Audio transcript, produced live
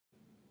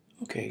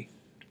Okay,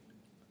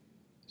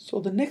 so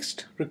the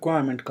next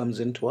requirement comes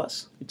into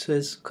us. It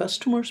says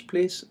customers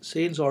place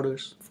sales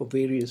orders for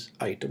various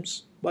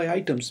items. By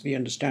items, we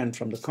understand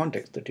from the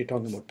context that you're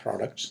talking about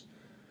products.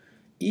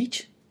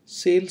 Each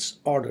sales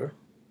order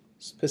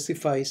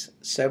specifies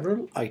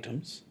several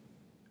items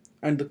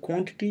and the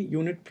quantity,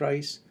 unit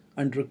price,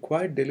 and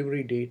required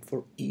delivery date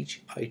for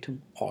each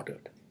item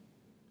ordered.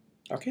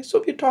 Okay,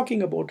 so we're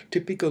talking about a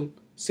typical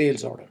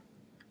sales order.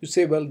 You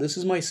say, well, this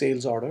is my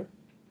sales order,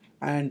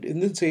 and in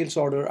the sales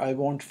order, I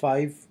want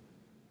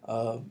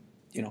uh,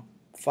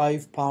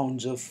 5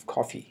 pounds of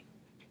coffee.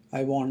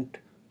 I want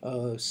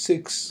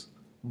 6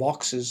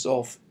 boxes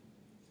of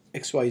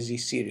XYZ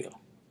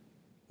cereal,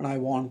 and I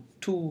want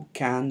 2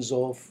 cans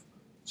of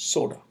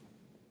soda.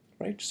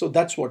 Right? So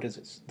that's what it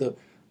is.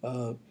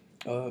 Uh,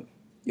 uh,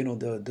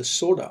 the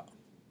soda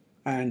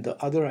and the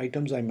other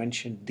items I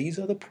mentioned. These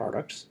are the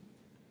products,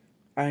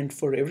 and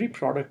for every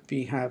product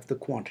we have the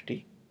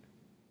quantity,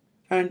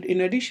 and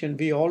in addition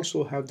we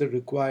also have the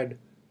required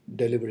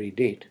delivery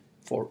date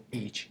for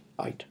each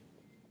item.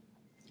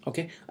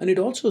 Okay, and it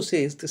also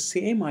says the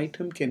same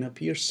item can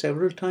appear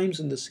several times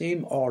in the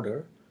same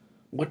order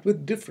but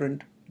with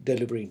different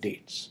delivery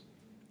dates.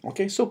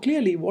 Okay, so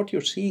clearly what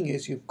you're seeing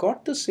is you've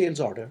got the sales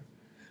order,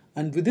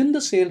 and within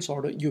the sales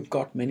order you've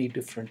got many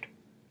different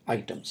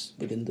items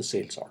within the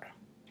sales order.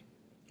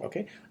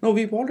 Okay, now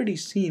we've already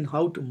seen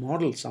how to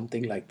model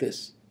something like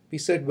this. We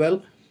said,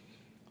 well,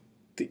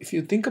 if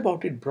you think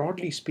about it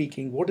broadly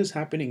speaking, what is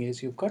happening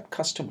is you've got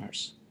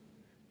customers,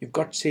 you've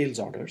got sales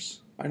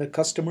orders, and a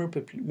customer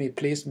may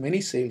place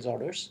many sales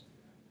orders,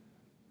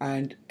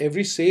 and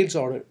every sales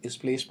order is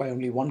placed by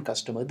only one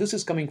customer. This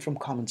is coming from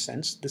common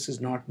sense. This is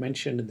not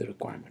mentioned in the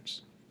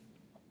requirements.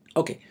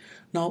 Okay,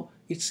 now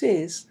it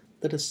says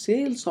that a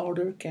sales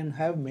order can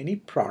have many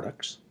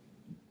products,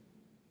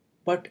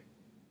 but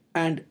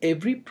and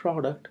every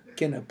product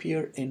can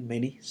appear in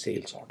many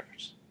sales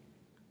orders.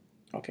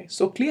 Okay,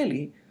 so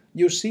clearly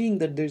you're seeing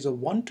that there's a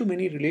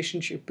one-to-many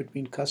relationship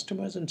between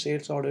customers and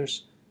sales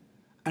orders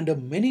and a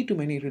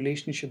many-to-many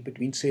relationship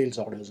between sales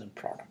orders and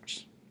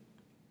products.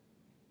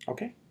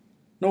 Okay,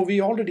 now we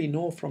already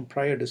know from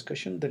prior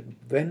discussion that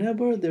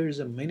whenever there is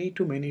a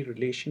many-to-many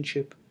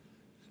relationship,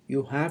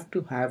 you have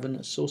to have an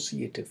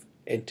associative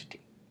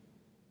entity.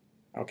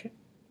 Okay,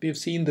 we've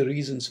seen the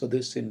reasons for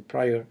this in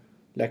prior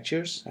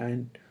lectures,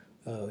 and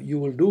you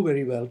will do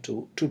very well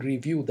to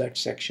review that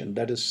section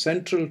that is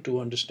central to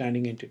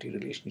understanding entity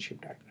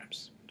relationship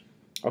diagrams.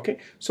 Okay,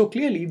 so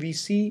clearly we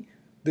see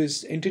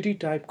this entity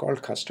type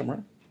called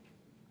customer.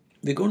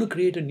 We're going to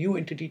create a new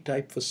entity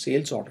type for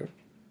sales order,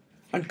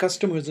 and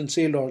customers and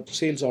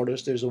sales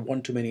orders, there's a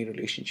one-to-many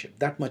relationship.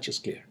 That much is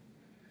clear.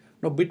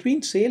 Now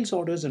between sales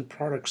orders and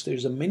products,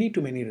 there's a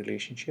many-to-many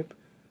relationship.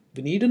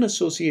 We need an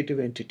associative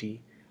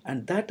entity,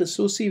 and that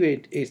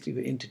associative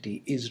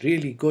entity is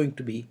really going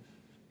to be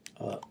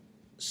a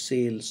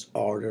sales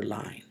order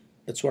line.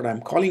 That's what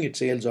I'm calling it,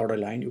 sales order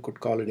line. You could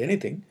call it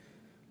anything,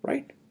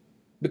 right?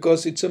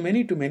 Because it's a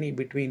many-to-many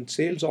between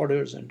sales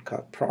orders and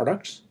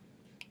products,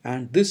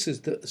 and this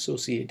is the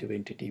associative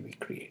entity we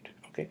create.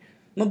 Okay.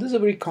 Now this is a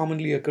very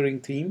commonly occurring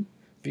theme.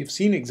 We've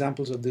seen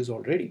examples of this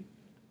already.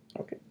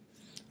 Okay,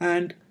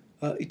 and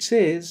it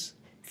says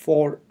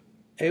for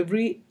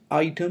every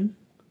item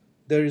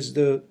there is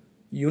the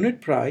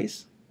unit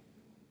price,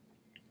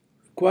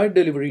 required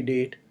delivery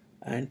date,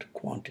 and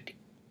quantity.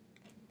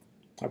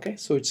 Okay,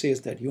 so it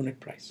says that unit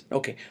price.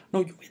 Okay,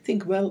 now you may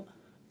think, well,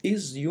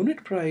 is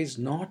unit price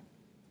not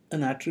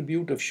an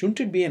attribute of, shouldn't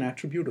it be an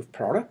attribute of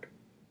product?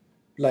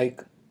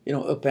 Like,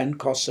 a pen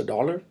costs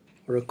 $1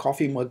 or a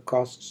coffee mug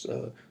costs,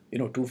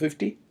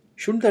 $2.50.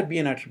 Shouldn't that be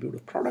an attribute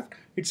of product?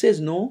 It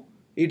says no,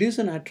 it is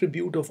an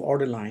attribute of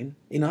order line.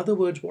 In other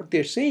words, what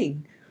they're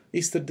saying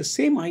is that the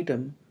same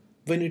item,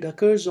 when it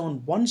occurs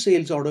on one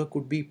sales order,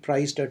 could be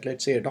priced at,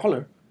 let's say,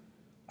 $1,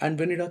 and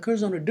when it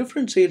occurs on a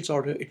different sales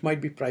order, it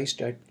might be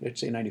priced at,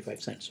 let's say,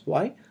 95 cents.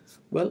 Why?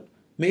 Well,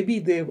 maybe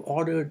they've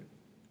ordered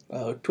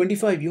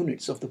 25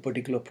 units of the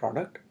particular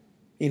product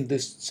in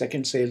this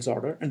second sales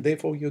order, and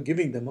therefore you're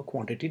giving them a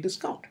quantity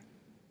discount.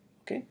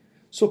 Okay,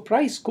 so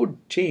price could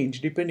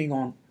change depending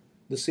on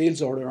the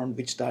sales order on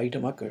which the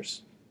item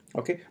occurs.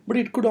 Okay, but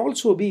it could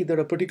also be that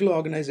a particular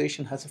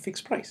organization has a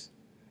fixed price,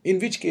 in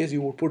which case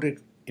you would put it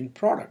in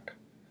product.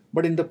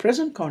 But in the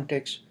present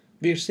context,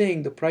 we are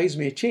saying the price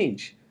may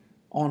change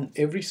on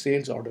every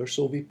sales order,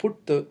 so we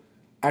put the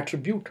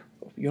attribute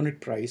of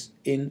unit price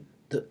in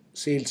the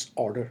sales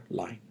order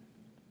line.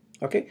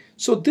 Okay,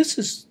 so this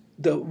is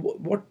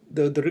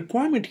the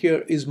requirement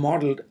here is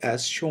modeled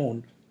as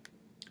shown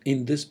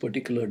in this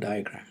particular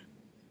diagram.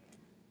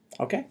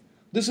 Okay,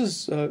 this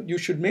is you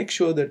should make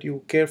sure that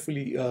you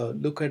carefully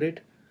look at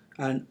it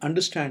and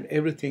understand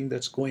everything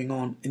that's going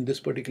on in this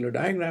particular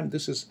diagram.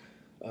 This is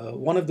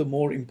one of the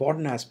more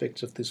important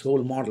aspects of this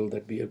whole model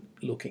that we are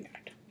looking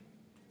at.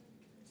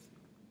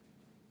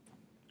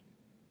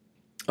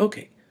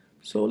 Okay,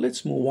 so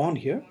let's move on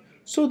here.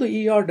 So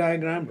the ER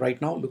diagram right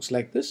now looks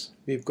like this.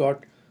 We've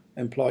got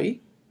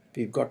employee,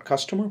 we've got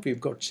customer, we've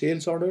got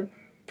sales order,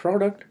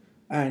 product,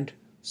 and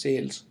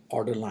sales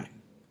order line.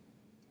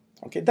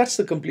 Okay, that's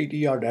the complete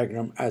ER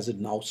diagram as it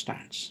now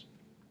stands.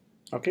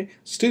 Okay,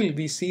 still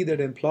we see that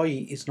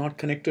employee is not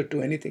connected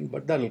to anything,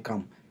 but that'll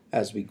come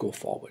as we go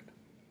forward.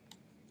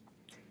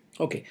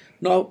 Okay,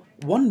 now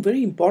one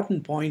very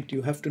important point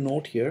you have to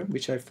note here,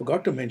 which I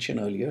forgot to mention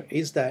earlier,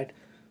 is that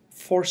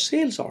for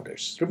sales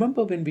orders,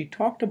 remember when we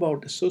talked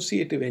about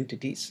associative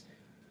entities,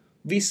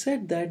 we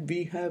said that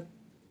we have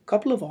a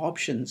couple of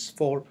options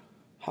for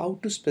how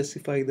to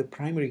specify the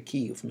primary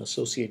key of an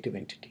associative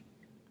entity.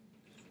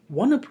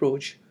 One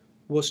approach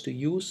was to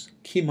use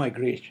key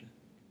migration.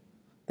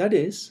 That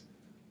is,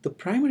 the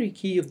primary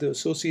key of the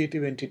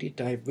associative entity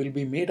type will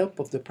be made up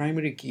of the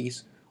primary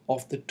keys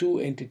of the two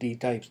entity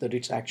types that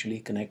it's actually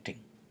connecting.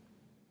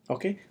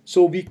 Okay,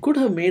 so we could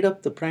have made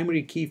up the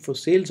primary key for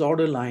sales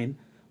order line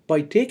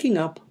by taking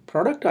up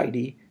product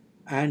ID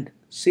and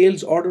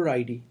sales order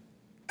ID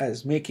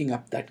as making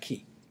up that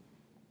key.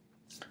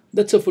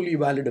 That's a fully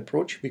valid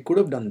approach. We could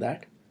have done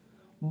that,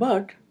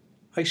 but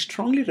I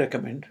strongly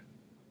recommend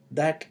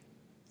that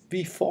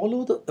we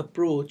follow the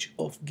approach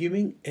of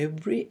giving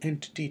every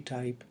entity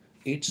type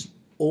its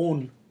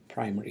own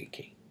primary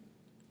key.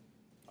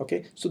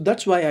 Okay, so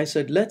that's why I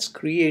said let's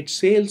create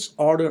sales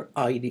order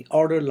ID,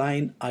 order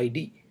line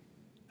ID,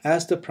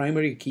 as the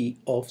primary key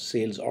of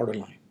sales order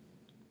line.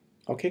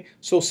 Okay,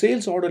 so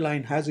sales order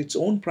line has its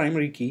own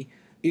primary key.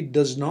 It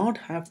does not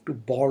have to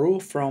borrow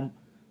from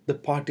the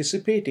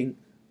participating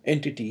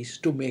entities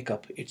to make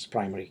up its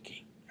primary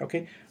key.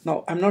 Okay,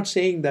 now I'm not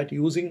saying that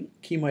using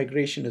key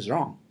migration is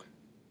wrong.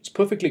 It's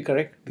perfectly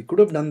correct. We could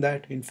have done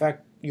that. In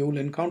fact, you will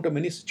encounter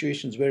many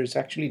situations where it's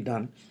actually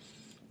done.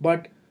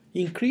 But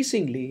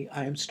increasingly,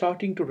 I am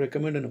starting to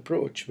recommend an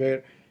approach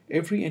where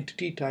every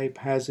entity type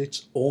has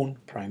its own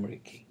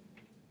primary key.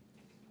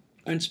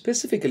 And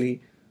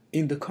specifically,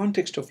 in the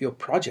context of your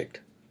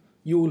project,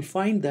 you will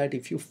find that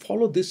if you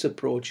follow this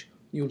approach,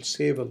 you'll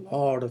save a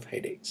lot of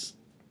headaches.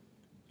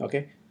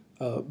 Okay,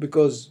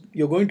 because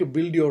you're going to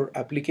build your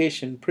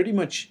application pretty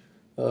much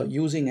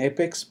using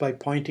Apex by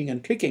pointing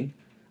and clicking,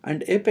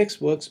 and Apex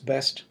works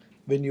best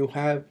when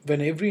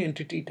every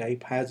entity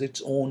type has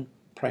its own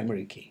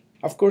primary key.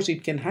 Of course,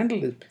 it can handle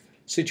the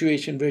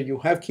situation where you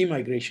have key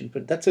migration,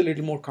 but that's a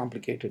little more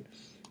complicated,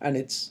 and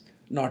it's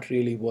not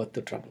really worth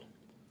the trouble.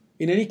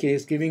 In any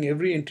case, giving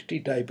every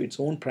entity type its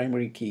own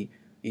primary key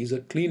is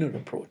a cleaner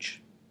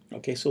approach.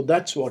 Okay, so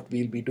that's what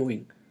we'll be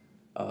doing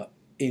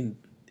in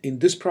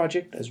this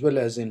project as well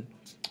as in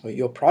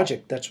your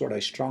project. That's what I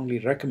strongly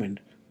recommend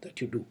that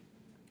you do.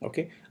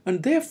 Okay,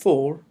 and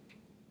therefore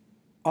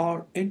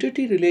our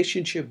entity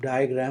relationship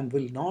diagram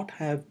will not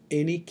have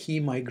any key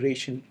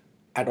migration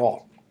at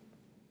all.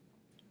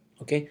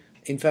 Okay,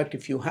 in fact,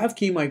 if you have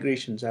key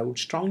migrations, I would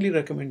strongly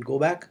recommend go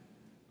back,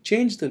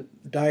 change the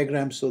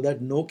diagram so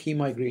that no key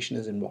migration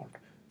is involved.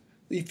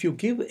 If you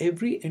give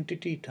every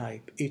entity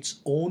type its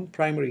own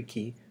primary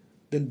key,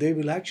 then there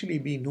will actually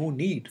be no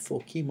need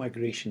for key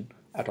migration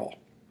at all.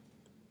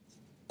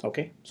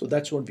 Okay, so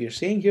that's what we are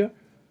saying here.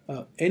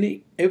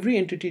 Every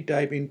entity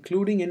type,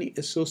 including any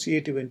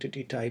associative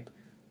entity type,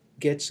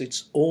 gets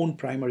its own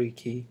primary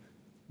key.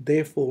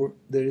 Therefore,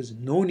 there is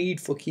no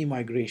need for key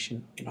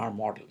migration in our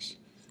models.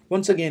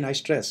 Once again, I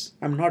stress,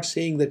 I'm not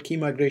saying that key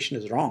migration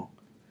is wrong.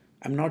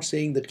 I'm not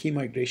saying that key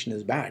migration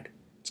is bad.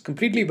 It's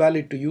completely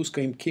valid to use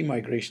key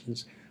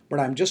migrations, but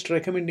I'm just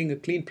recommending a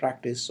clean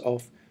practice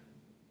of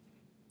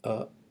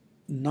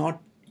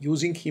not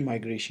using key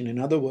migration. In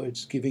other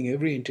words, giving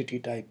every entity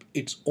type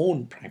its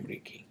own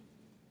primary key.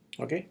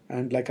 Okay,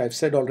 and like I've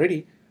said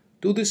already,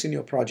 do this in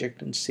your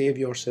project and save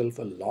yourself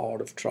a lot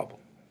of trouble.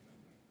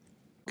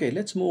 Okay,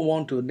 let's move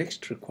on to the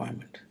next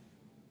requirement.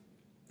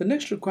 The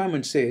next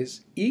requirement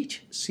says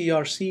each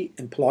CRC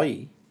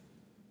employee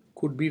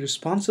could be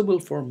responsible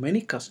for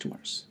many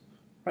customers.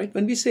 Right?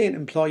 When we say an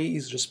employee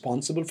is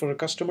responsible for a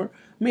customer,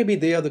 maybe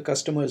they are the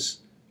customer's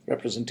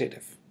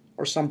representative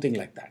or something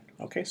like that.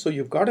 Okay, so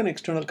you've got an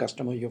external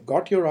customer, you've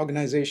got your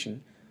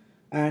organization,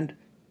 and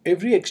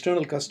every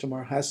external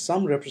customer has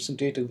some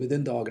representative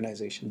within the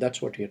organization.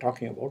 That's what we're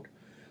talking about.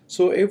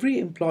 So every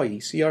employee,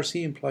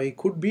 CRC employee,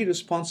 could be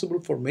responsible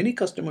for many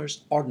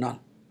customers or none.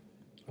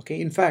 Okay,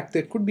 in fact,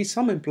 there could be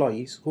some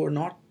employees who are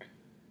not,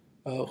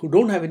 who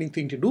don't have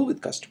anything to do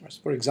with customers.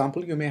 For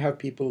example, you may have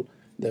people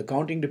in the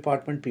accounting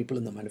department, people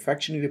in the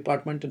manufacturing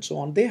department, and so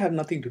on. They have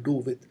nothing to do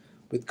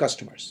with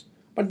customers.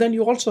 But then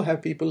you also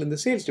have people in the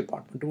sales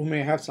department who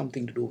may have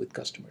something to do with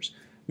customers.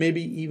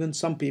 Maybe even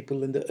some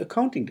people in the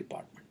accounting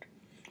department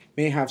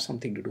may have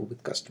something to do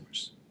with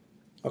customers.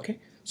 Okay,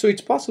 so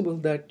it's possible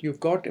that you've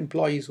got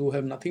employees who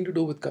have nothing to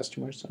do with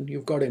customers, and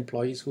you've got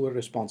employees who are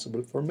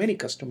responsible for many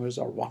customers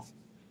or one.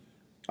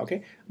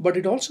 Okay, but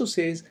it also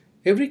says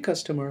every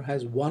customer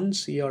has one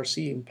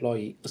CRC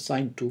employee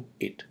assigned to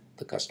it,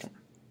 the customer.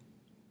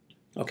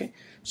 Okay,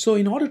 so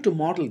in order to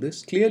model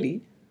this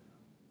clearly,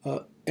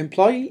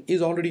 employee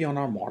is already on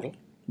our model,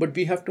 but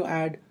we have to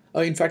add,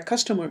 in fact,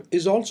 customer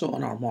is also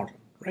on our model,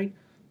 right?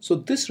 So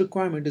this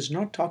requirement is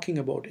not talking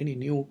about any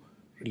new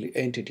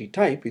entity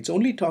type. It's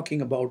only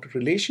talking about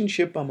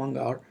relationship among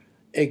our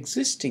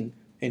existing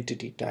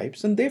entity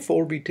types, and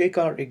therefore we take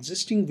our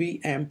existing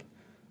vemp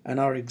and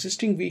our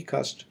existing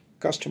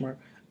customer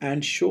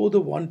and show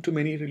the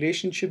one-to-many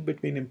relationship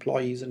between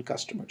employees and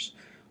customers.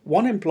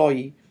 One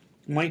employee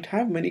might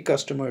have many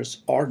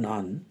customers or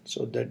none,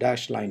 so the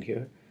dashed line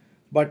here,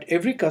 but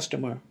every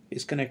customer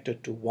is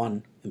connected to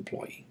one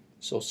employee,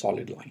 so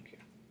solid line here.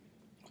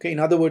 Okay, in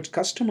other words,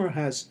 customer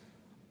has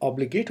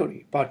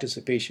obligatory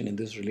participation in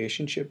this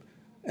relationship,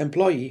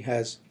 employee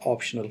has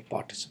optional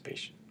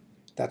participation.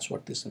 That's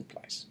what this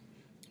implies.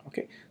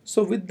 Okay,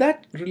 so with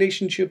that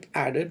relationship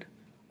added,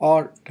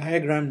 our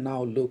diagram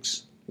now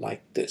looks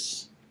like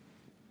this.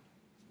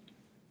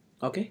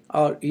 Okay,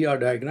 our ER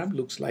diagram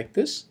looks like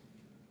this,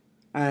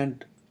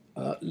 and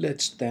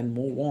let's then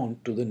move on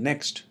to the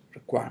next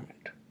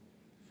requirement.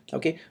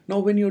 Okay, now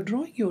when you're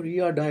drawing your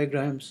ER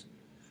diagrams,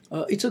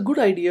 it's a good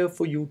idea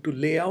for you to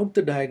lay out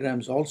the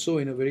diagrams also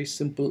in a very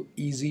simple,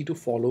 easy to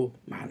follow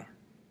manner.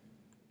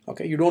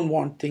 Okay, you don't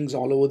want things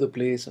all over the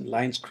place and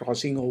lines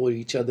crossing over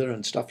each other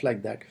and stuff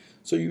like that.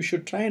 So you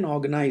should try and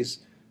organize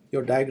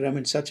your diagram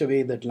in such a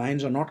way that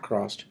lines are not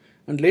crossed.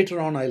 And later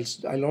on,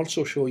 I'll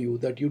also show you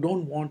that you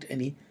don't want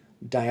any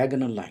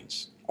diagonal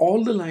lines.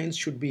 All the lines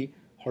should be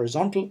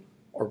horizontal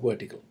or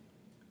vertical.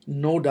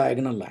 No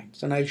diagonal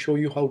lines. And I'll show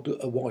you how to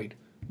avoid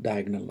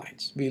diagonal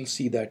lines. We'll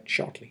see that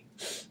shortly.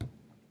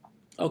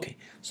 Okay,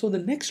 so the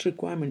next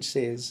requirement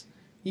says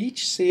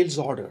each sales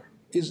order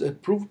is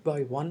approved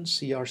by one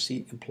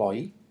CRC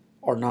employee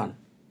or none,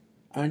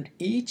 and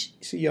each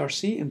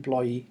CRC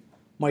employee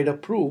might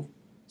approve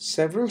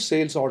several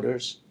sales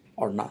orders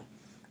or none.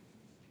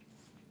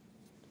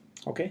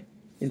 Okay,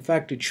 in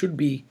fact, it should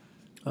be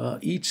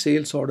each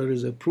sales order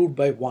is approved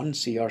by one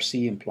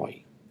CRC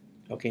employee.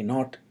 Okay,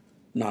 not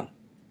none.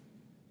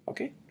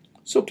 Okay,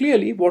 so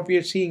clearly what we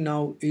are seeing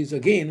now is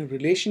again a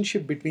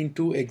relationship between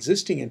two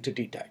existing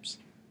entity types,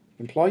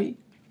 employee,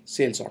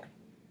 sales order.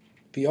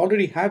 We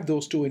already have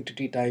those two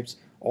entity types.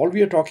 All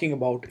we are talking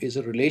about is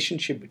a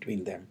relationship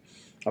between them.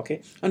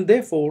 Okay, and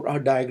therefore our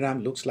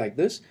diagram looks like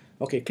this.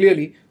 Okay,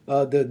 clearly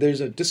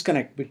there's a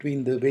disconnect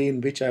between the way in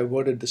which I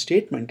worded the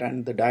statement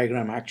and the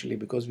diagram actually,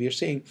 because we are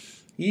saying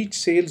each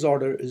sales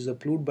order is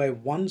approved by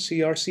one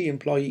CRC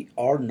employee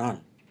or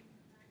none.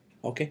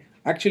 Okay,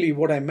 actually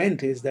what I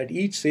meant is that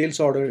each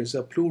sales order is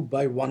approved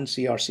by one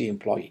CRC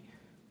employee.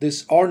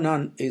 This or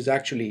none is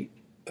actually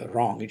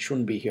wrong. It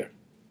shouldn't be here.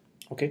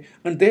 Okay,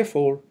 and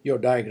therefore your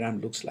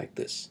diagram looks like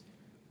this,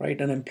 right?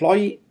 An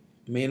employee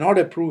may not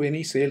approve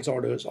any sales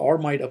orders or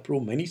might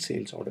approve many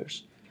sales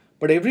orders,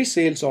 but every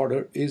sales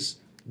order is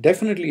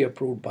definitely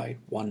approved by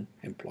one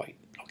employee.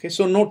 Okay,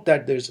 so note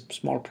that there's a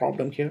small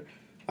problem here.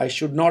 I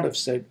should not have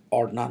said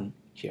or none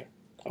here.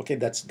 Okay,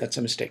 that's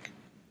a mistake.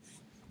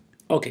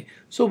 Okay,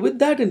 so with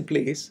that in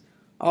place,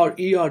 our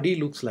ERD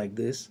looks like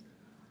this.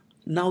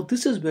 Now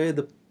this is where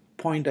the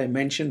point I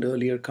mentioned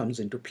earlier comes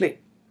into play,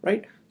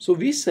 right? So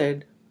we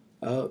said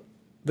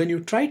when you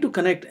try to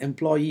connect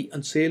employee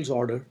and sales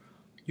order,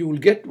 you will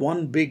get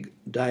one big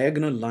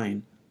diagonal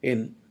line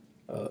in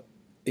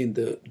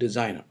the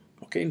designer.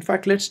 Okay, in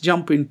fact, let's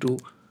jump into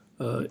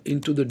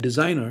the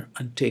designer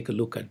and take a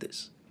look at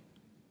this.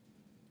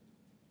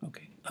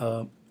 Okay,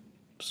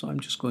 so I'm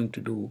just going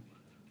to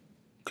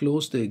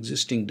close the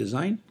existing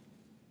design.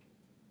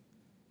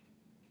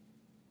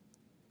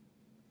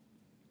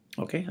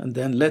 Okay, and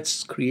then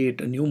let's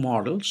create a new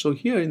model. So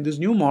here in this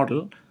new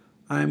model,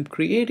 I'm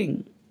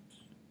creating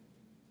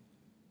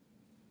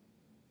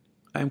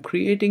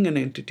an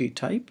entity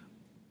type.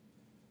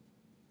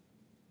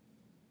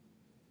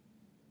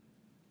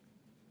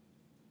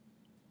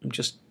 I'm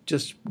just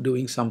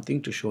doing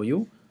something to show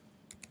you.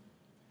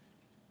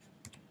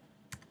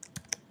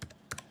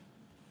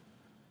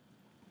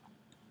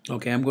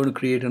 Okay, I'm going to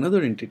create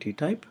another entity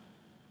type.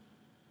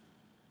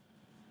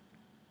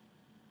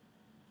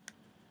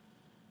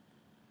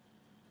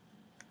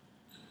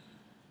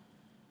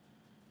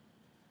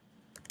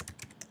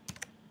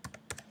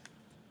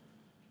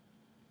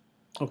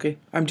 Okay,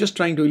 I'm just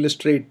trying to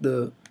illustrate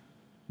the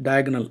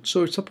diagonal.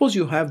 So suppose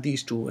you have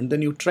these two and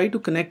then you try to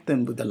connect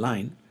them with a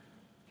line.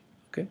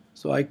 Okay,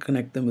 so I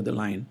connect them with a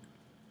line.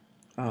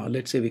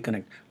 Let's say we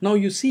connect. Now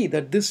you see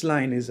that this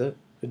line is a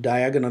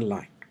diagonal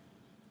line.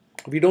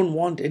 We don't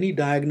want any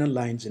diagonal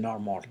lines in our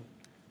model.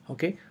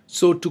 Okay,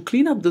 so to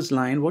clean up this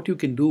line, what you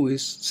can do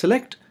is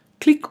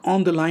click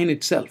on the line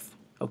itself.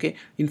 Okay,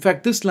 in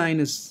fact, this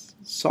line is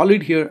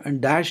solid here and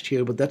dashed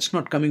here, but that's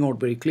not coming out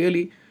very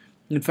clearly.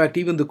 In fact,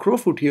 even the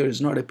crowfoot here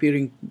is not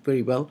appearing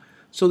very well.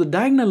 So the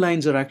diagonal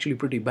lines are actually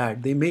pretty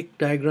bad. They make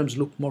diagrams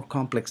look more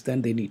complex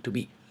than they need to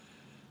be.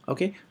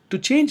 Okay, to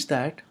change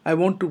that, I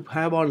want to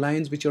have our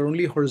lines which are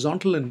only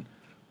horizontal and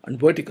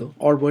vertical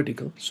or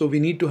vertical. So we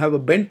need to have a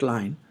bent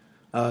line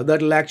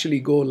that will actually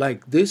go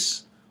like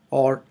this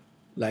or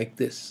like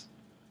this.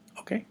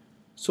 Okay,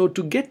 so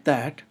to get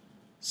that,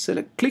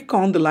 click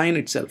on the line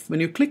itself. When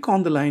you click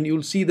on the line,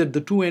 you'll see that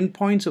the two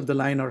endpoints of the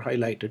line are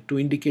highlighted to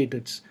indicate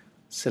it's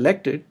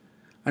selected.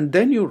 And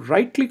then you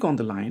right click on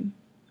the line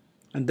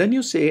and then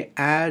you say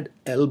add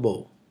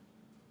elbow.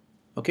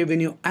 Okay, when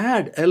you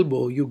add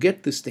elbow, you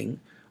get this thing.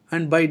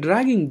 And by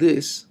dragging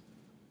this,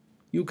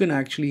 you can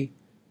actually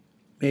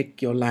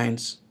make your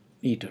lines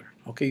neater.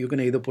 Okay, you can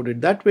either put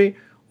it that way,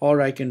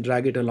 or I can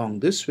drag it along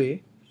this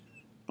way.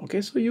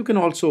 Okay, so you can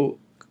also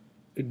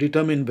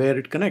determine where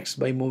it connects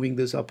by moving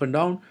this up and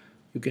down.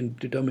 You can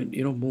determine,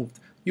 move.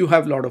 You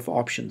have a lot of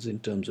options in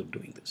terms of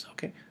doing this.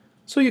 Okay,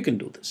 so you can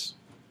do this.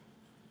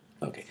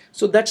 Okay,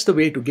 so that's the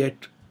way to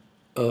get,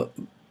 uh,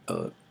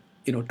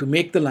 to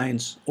make the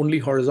lines only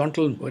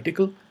horizontal and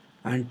vertical,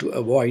 and to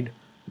avoid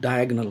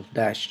diagonal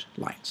dashed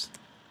lines.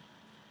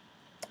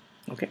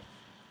 Okay,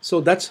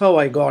 so that's how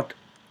I got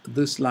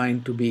this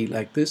line to be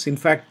like this. In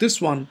fact,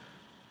 this one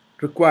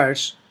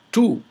requires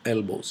two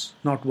elbows,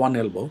 not one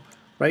elbow,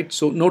 right?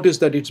 So notice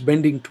that it's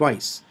bending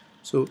twice.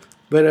 So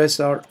whereas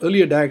our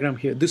earlier diagram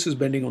here, this is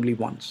bending only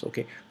once.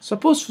 Okay,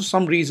 suppose for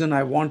some reason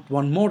I want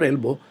one more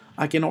elbow,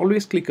 I can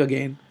always click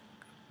again,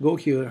 go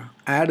here,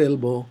 add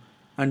elbow,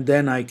 and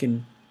then I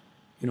can,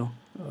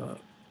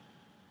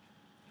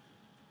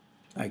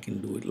 I can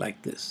do it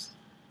like this.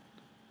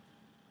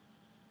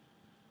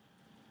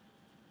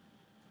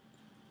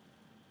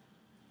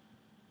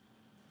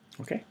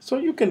 Okay, so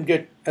you can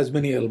get as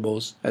many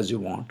elbows as you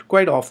want.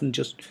 Quite often,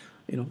 just,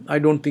 I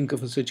don't think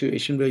of a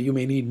situation where you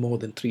may need more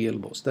than 3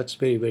 elbows. That's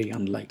very, very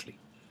unlikely.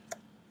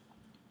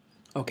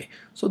 Okay,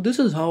 so this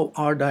is how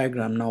our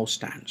diagram now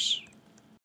stands.